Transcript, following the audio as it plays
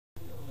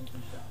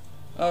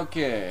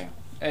Okay,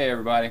 hey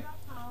everybody,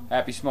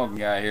 Happy Smoking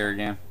Guy here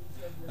again.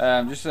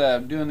 Just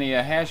doing the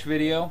hash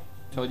video.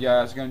 Told you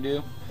I was gonna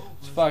do.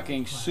 It's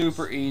fucking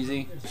super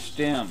easy.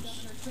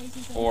 Stems,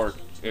 or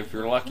if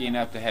you're lucky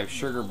enough to have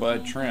sugar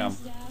bud trim,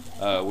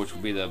 which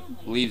would be the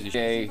leaves of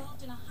shea,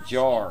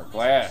 jar,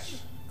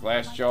 glass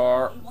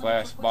jar,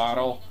 glass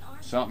bottle,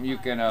 something you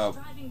can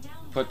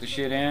put the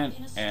shit in,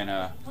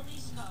 and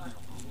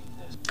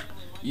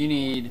you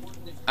need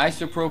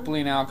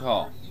isopropylene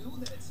alcohol.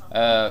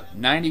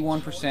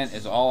 91%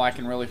 is all I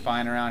can really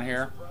find around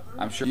here.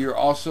 I'm sure you're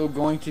also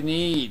going to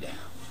need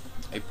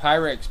a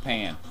Pyrex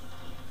pan,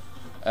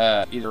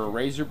 either a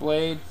razor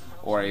blade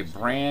or a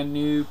brand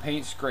new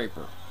paint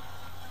scraper,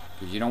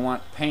 because you don't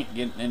want paint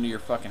getting into your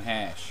fucking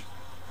hash.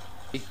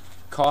 A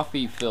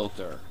coffee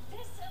filter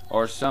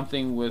or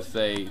something with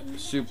a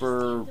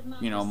super,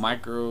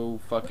 micro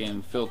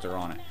fucking filter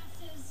on it.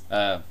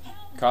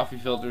 Coffee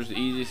filter's the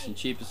easiest and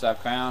cheapest I've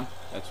found.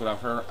 That's what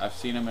I've heard. I've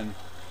seen them in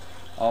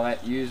all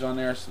that used on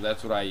there, so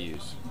that's what I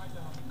use.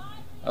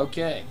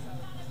 Okay.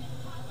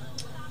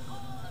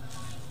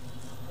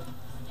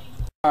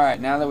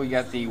 Alright, now that we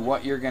got the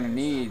what you're going to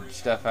need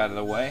stuff out of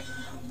the way,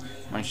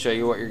 I'm going to show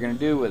you what you're going to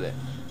do with it.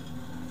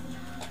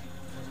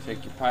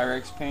 Take your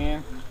Pyrex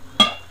pan.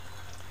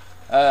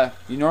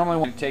 You normally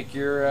want to take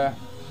your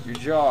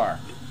jar.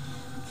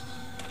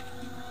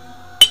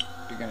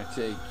 You're going to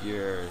take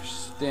your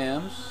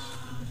stems.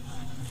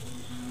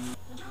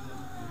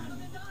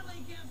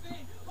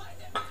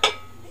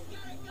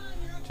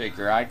 Take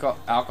your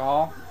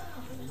alcohol.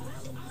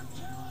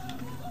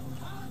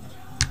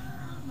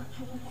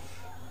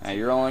 Now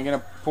you're only going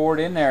to pour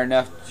it in there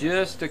enough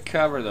just to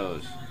cover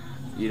those.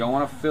 You don't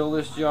want to fill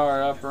this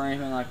jar up or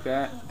anything like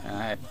that.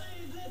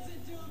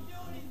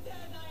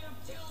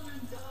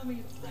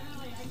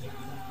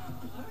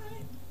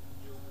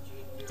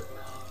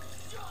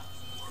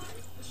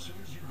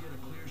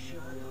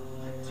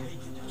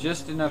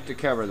 Just enough to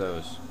cover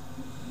those.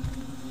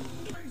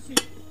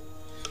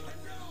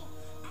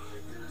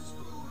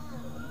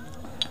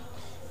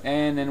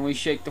 And then we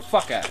shake the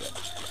fuck out of it.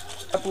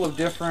 A couple of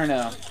different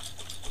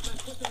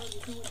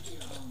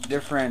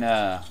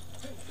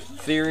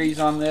theories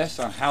on this,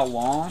 on how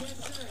long.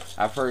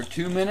 I've heard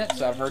 2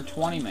 minutes, I've heard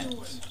 20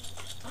 minutes.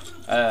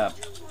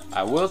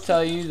 I will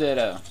tell you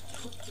that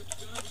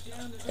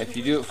if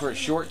you do it for a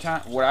short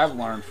time, what I've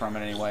learned from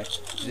it anyway,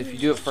 is if you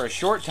do it for a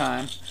short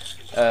time,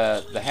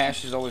 the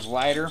hash is always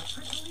lighter.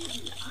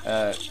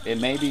 It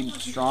may be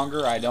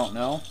stronger, I don't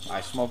know.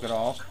 I smoke it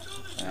all,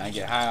 and I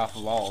get high off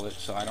of all of it,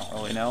 so I don't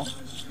really know.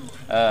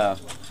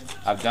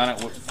 I've done it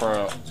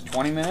for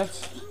 20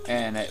 minutes,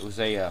 and it was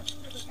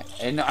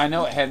and I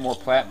know it had more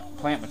plant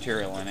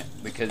material in it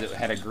because it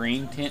had a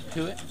green tint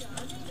to it.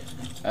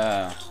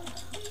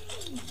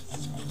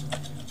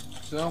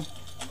 So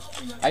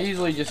I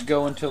usually just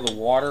go until the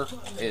water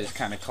is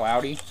kind of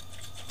cloudy,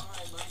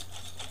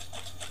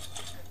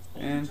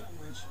 and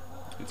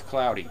it's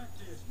cloudy.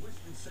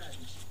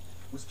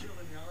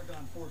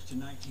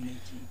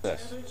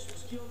 This.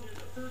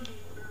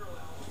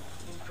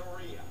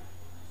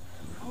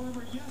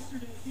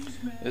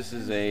 This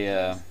is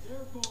a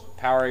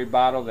Powerade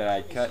bottle that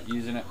I cut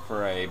using it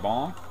for a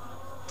bong,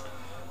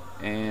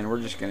 and we're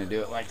just going to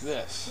do it like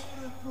this.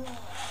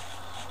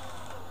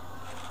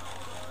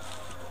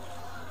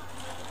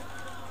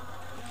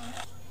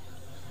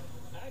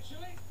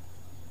 Actually,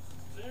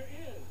 there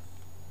is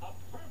a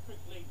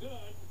perfectly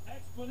good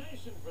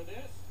explanation for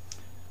this.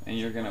 And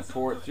you're going to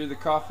pour it through the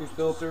coffee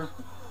filter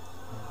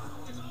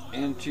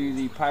into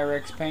the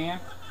Pyrex pan.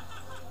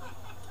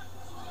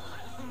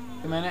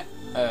 A minute,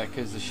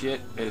 because the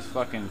shit is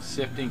fucking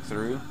sifting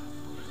through.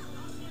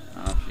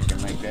 I don't know if you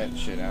can make that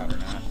shit out or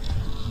not.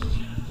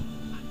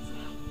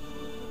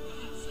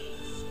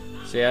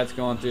 See how it's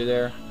going through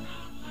there?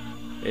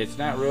 It's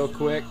not real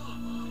quick.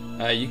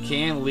 You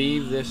can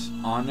leave this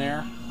on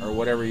there, or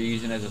whatever you're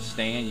using as a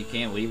stand, you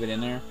can leave it in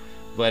there,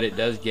 but it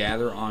does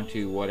gather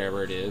onto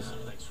whatever it is,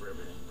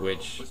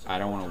 which I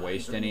don't want to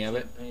waste any of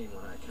it,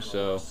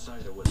 so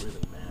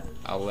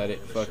I'll let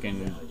it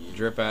fucking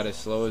drip out as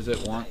slow as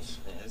it wants.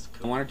 I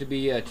don't want it to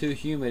be too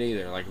humid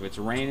either. Like if it's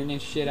raining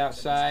and shit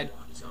outside,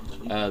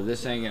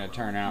 this ain't gonna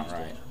turn out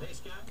right.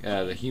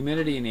 The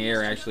humidity in the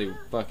air actually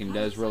fucking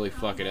does really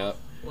fuck it up.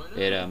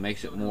 It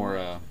makes it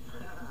more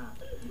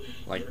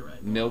like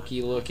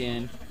milky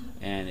looking,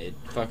 and it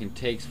fucking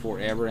takes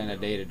forever and a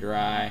day to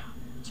dry,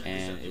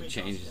 and it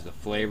changes the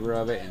flavor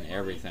of it and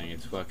everything.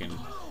 It's fucking,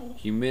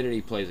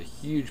 humidity plays a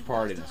huge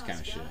part in this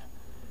kind of shit.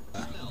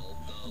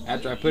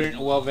 After I put it in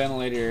a well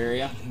ventilated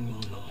area,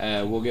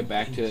 we'll get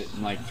back to it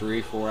in like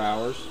 3-4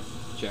 hours.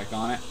 Check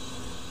on it,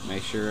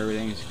 make sure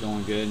everything's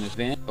going good in this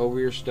vent over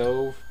your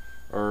stove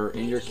or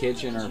in your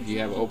kitchen, or if you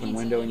have an open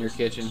window in your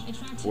kitchen,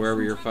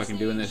 wherever you're fucking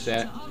doing this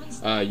at.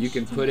 You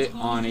can put it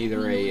on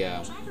either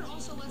a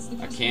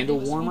candle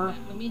warmer,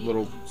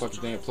 little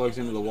fucking thing that plugs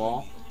into the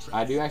wall.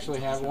 I do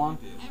actually have one,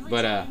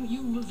 but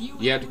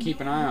you have to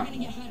keep an eye on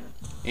it.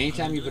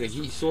 Anytime you put a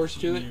heat source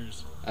to it,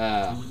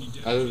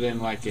 other than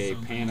like a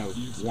pan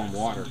of warm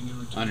water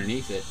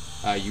underneath it,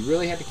 you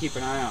really have to keep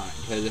an eye on it,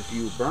 because if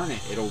you burn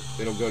it, it'll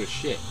go to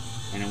shit,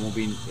 and it won't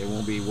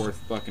be worth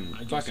fucking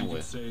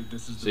with.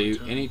 So you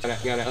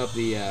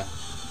gotta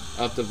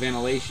up the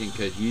ventilation,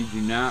 because you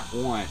do not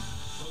want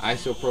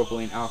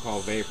isopropylene alcohol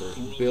vapor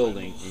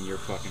building in your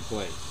fucking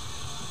place.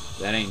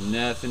 That ain't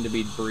nothing to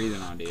be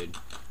breathing on, dude.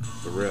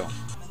 For real.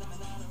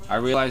 I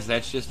realize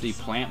that's just the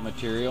plant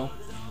material,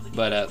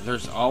 but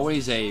there's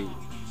always a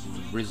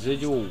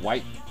residual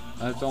white,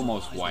 it's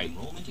almost white,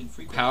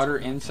 powder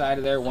inside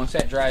of there. Once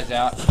that dries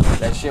out,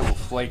 that shit will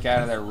flake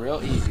out of there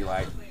real easy.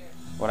 Like,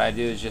 what I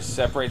do is just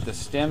separate the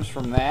stems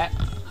from that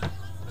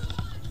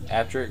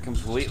after it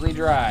completely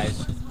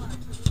dries,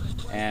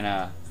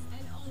 and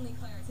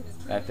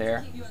that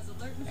there,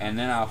 and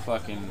then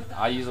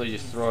I'll usually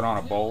just throw it on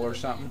a bowl or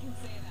something,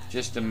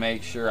 just to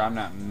make sure I'm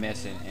not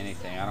missing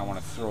anything. I don't want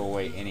to throw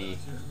away any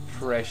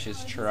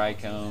precious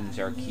trichomes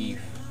or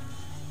keef,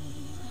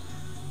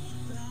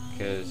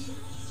 because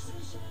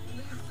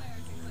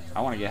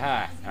I want to get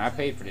high, and I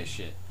paid for this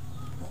shit.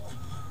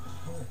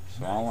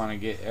 So I want to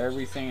get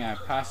everything I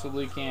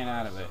possibly can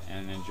out of it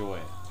and enjoy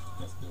it.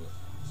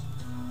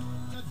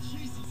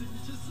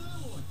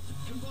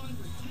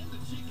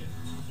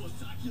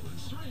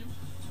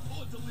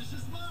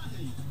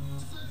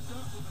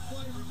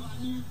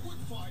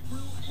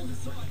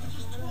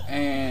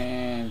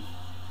 And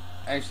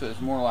actually, it's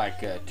more like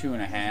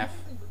 2.5,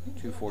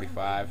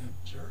 2:45,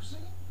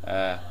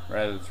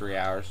 rather than 3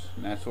 hours,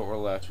 and that's what we're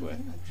left with.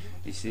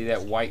 You see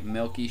that white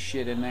milky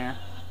shit in there?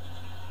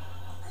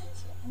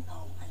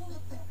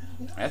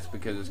 That's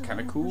because it's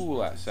kind of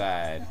cool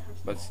outside,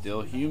 but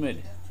still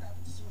humid.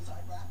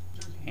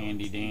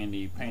 Handy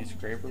dandy paint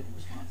scraper.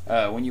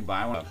 When you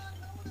buy one,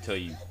 until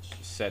you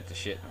set the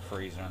shit in the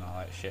freezer and all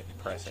that shit and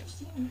press it.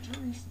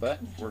 But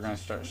we're gonna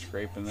start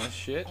scraping this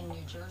shit.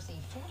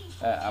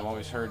 I've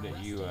always heard that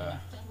you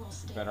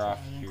better off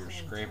if you're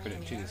scraping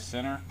it to the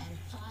center.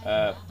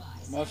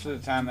 Most of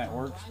the time that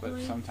works, but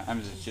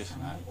sometimes it's just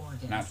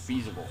not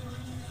feasible.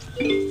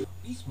 Be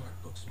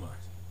smart, book smart.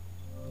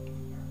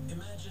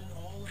 Imagine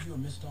all of your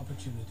missed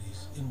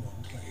opportunities in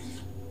one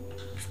place.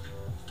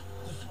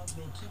 The front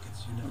row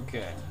tickets you never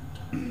Okay.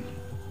 the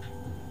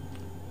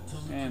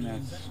And that's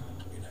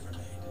investment you never made.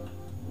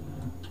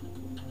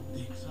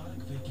 The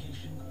exotic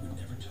vacation you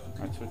never took.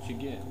 that's what you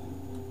get.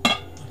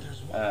 But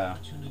there's one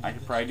opportunity I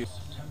could probably do.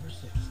 September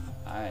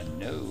 6th. I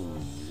know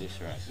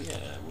this right here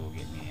will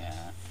get me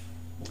out.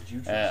 Would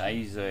you I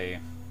use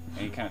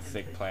any kind of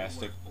thick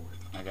plastic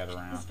I got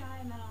around,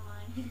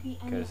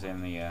 because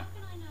in the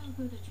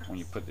when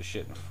you put the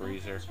shit in the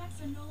freezer,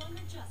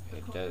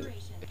 it does.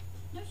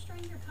 No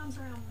stranger comes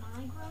around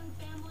my growing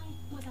family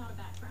without a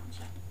background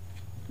check.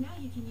 Now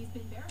you can use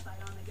Been Verified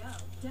on the go.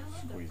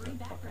 Download the Squeeze free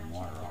that fucking background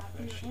water check off app for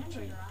that your shit, Android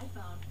too.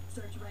 or iPhone.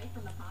 Search right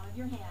from the palm of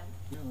your hand.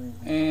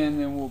 And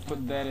then we'll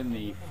put that in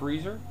the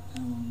freezer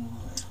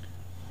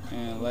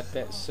and let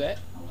that set.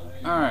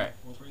 Alright,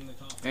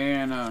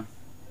 and I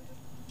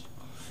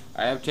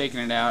have taken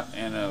it out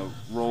and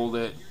rolled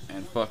it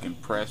and fucking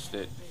pressed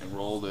it and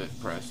rolled it,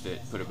 pressed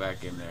it, put it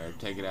back in there,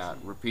 take it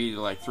out, repeat it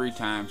like 3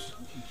 times,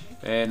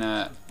 and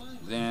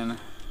then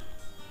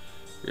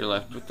you're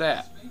left with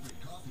that.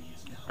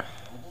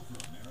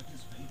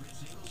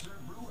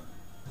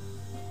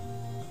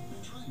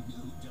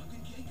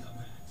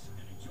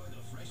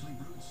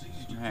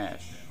 Some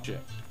hash. Shit.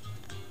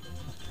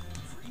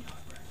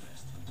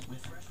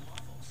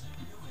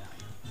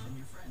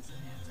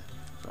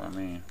 So I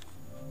mean,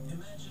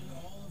 imagine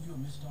all of your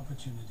missed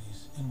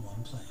opportunities in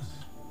one place.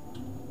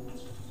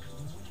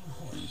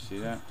 you see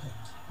that?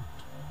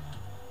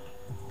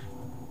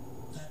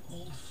 That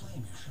old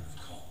flame you should have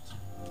called.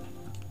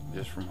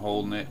 Just from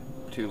holding it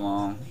too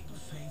long, Leap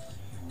of faith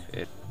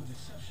it with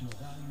exceptional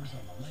values on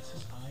the Lexus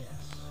IS,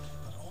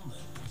 but only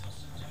until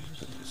September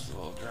 6th. put this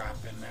little drop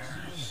in there.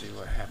 See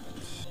what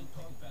happens.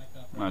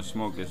 I'm gonna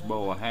smoke this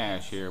bowl of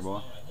hash here,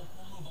 boy.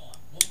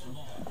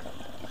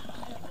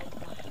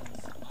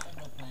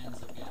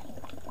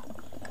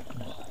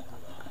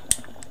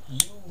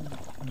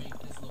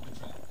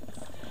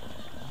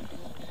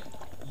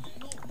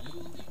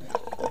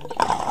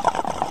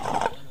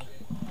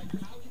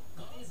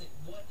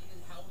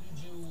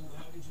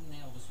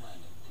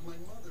 My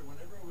mother,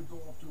 whenever I would go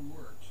off to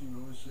work, she'd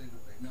always say to me,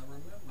 now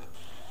remember.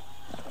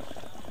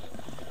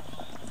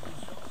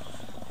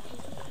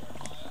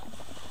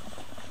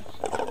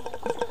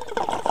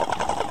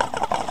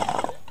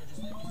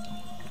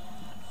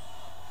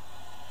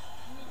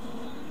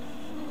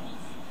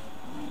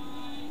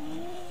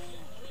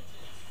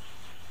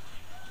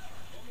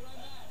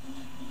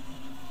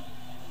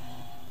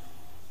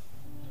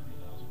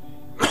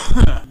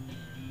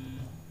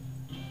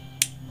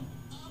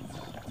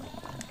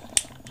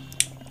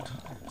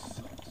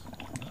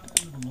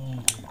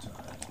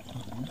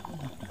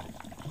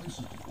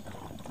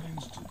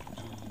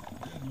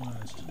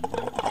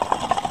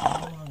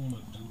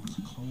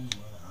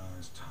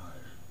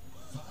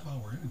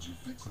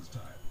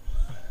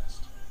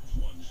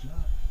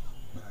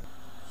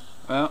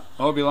 Well,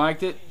 I hope you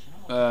liked it.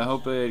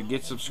 Hope it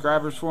gets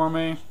subscribers for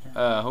me.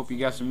 Hope you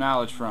got some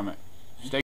knowledge from it.